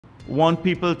want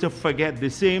people to forget, the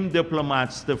same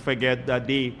diplomats to forget that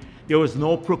there was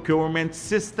no procurement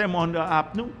system under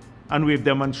APNU, and we've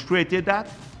demonstrated that.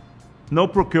 No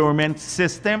procurement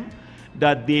system,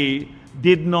 that they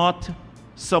did not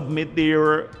submit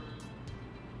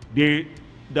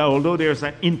although there's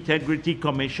an integrity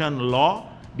commission law,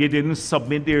 they didn't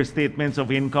submit their statements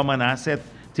of income and asset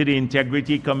to the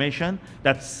integrity commission,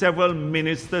 that several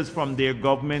ministers from their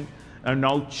government are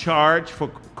now charged for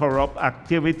corrupt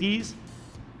activities.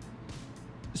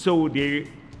 So they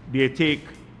take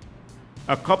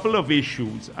a couple of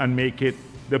issues and make it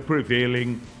the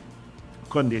prevailing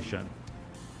condition.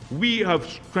 We have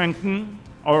strengthened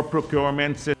our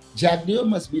procurement system. Jagdeo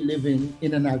must be living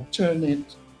in an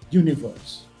alternate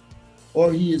universe,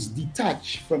 or he is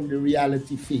detached from the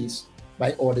reality faced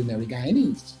by ordinary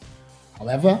Guyanese.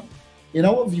 However, in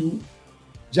our view,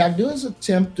 Jagdeo's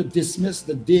attempt to dismiss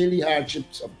the daily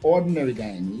hardships of ordinary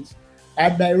Guyanese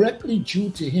are directly due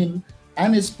to him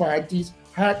and his party's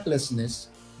heartlessness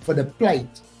for the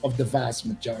plight of the vast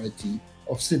majority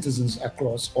of citizens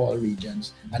across all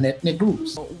regions and ethnic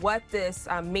groups. What this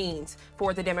means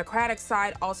for the Democratic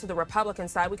side, also the Republican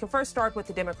side. We can first start with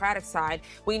the Democratic side.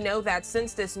 We know that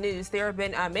since this news, there have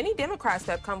been many Democrats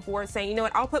that have come forward saying, you know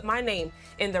what, I'll put my name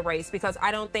in the race because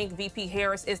I don't think VP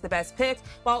Harris is the best pick,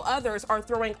 while others are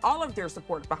throwing all of their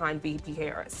support behind VP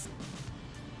Harris.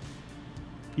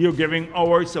 You're giving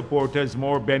our supporters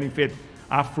more benefit.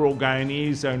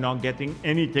 Afro-Guyanese are not getting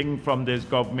anything from this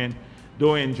government.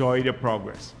 Don't enjoy the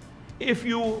progress. If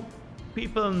you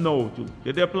people know too,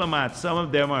 the diplomats, some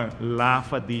of them are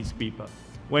laugh at these people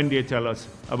when they tell us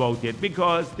about it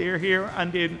because they're here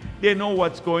and they know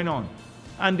what's going on.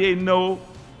 And they know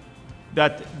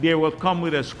that they will come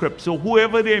with a script. So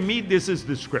whoever they meet, this is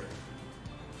the script.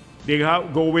 They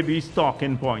go with these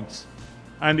talking points.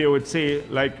 And they would say,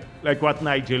 like what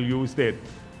Nigel Hughes did,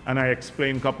 and I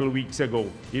explained a couple of weeks ago.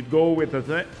 He'd go with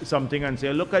something and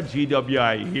say, look at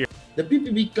GWI here. The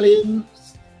PPP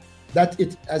claims that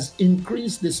it has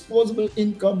increased disposable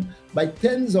income by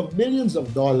tens of billions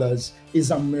of dollars is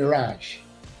a mirage,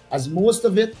 as most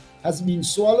of it has been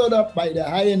swallowed up by the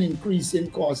high and increase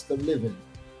in cost of living.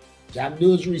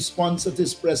 Jagdeo's response at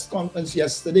his press conference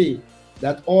yesterday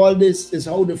that all this is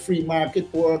how the free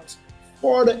market works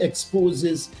further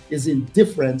exposes his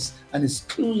indifference and his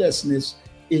cluelessness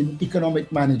in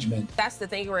economic management. That's the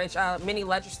thing, Rich. Many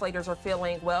legislators are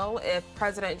feeling, well, if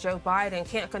President Joe Biden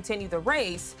can't continue the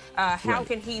race, how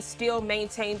can he still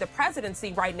maintain the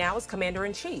presidency right now as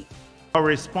commander-in-chief?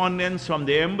 Correspondents from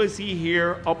the embassy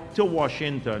here up to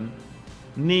Washington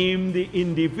named the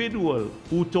individual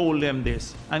who told them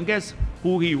this. And guess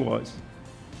who he was?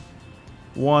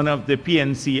 One of the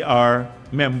PNCR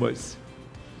members.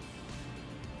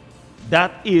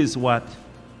 That is what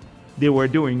they were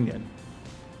doing then.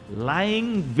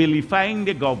 Lying, vilifying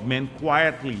the government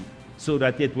quietly so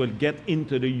that it will get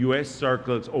into the U.S.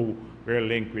 circles. Oh, we're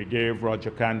linked. We gave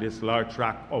Roger Candice large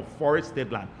tract of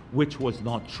forested land, which was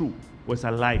not true, was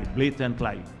a lie, blatant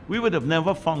lie. We would have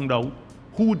never found out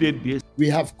who did this. We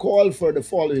have called for the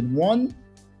following. 1,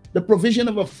 the provision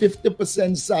of a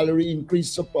 50% salary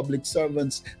increase for public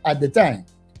servants at the time.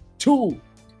 2,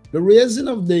 the raising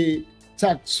of the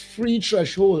tax-free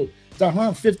threshold to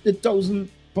 $150,000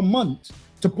 per month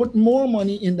to put more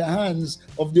money in the hands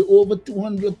of the over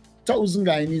 200,000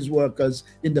 Guyanese workers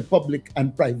in the public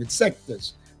and private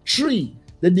sectors. 3,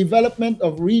 the development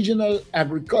of regional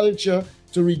agriculture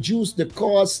to reduce the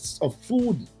costs of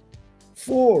food.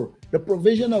 4, the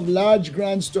provision of large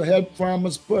grants to help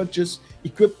farmers purchase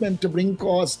equipment to bring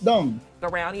costs down.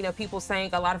 Around, you know, people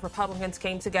saying a lot of Republicans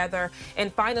came together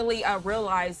and finally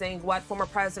realizing what former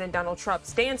President Donald Trump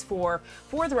stands for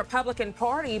the Republican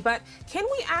Party. But can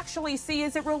we actually see,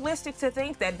 is it realistic to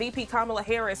think that VP Kamala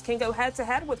Harris can go head to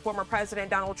head with former President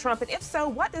Donald Trump? And if so,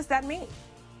 what does that mean?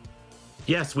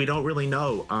 Yes, we don't really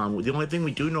know. The only thing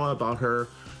we do know about her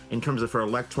in terms of her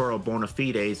electoral bona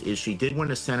fides is she did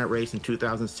win a Senate race in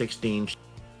 2016.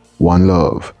 One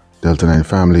love, Delta9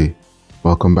 family.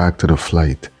 Welcome back to the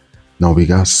flight. Now we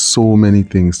got so many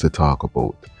things to talk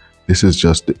about. This is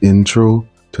just the intro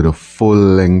to the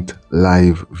full-length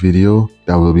live video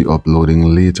that we'll be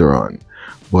uploading later on.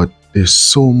 But there's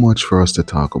so much for us to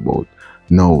talk about.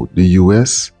 Now, the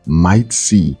US might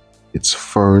see its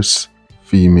first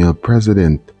female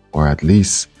president, or at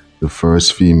least the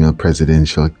first female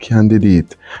presidential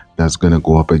candidate that's going to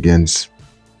go up against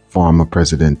former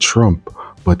President Trump.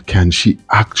 But can she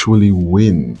actually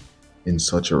win in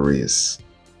such a race?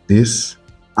 This,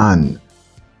 and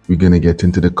we're going to get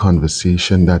into the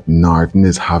conversation that Norton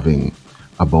is having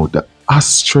about the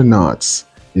astronauts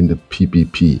in the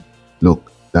PPP.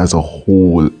 Look, That's a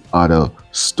whole other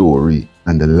story,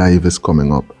 and the live is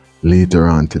coming up later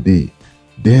on today.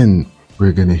 Then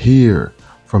we're gonna hear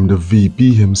from the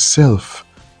VP himself,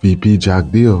 VP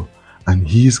Jagdeo, and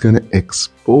he's gonna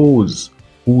expose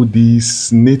who these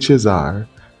snitches are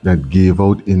that gave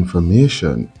out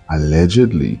information,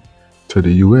 allegedly, to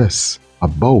the US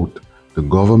about the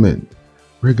government.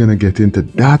 We're gonna get into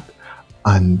that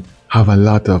and have a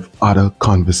lot of other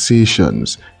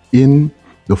conversations in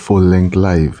the full-length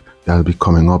live that'll be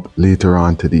coming up later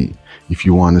on today. If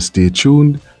you want to stay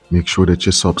tuned, make sure that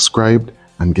you're subscribed,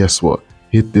 and guess what?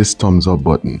 Hit this thumbs up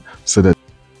button so that.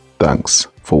 Thanks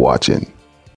for watching.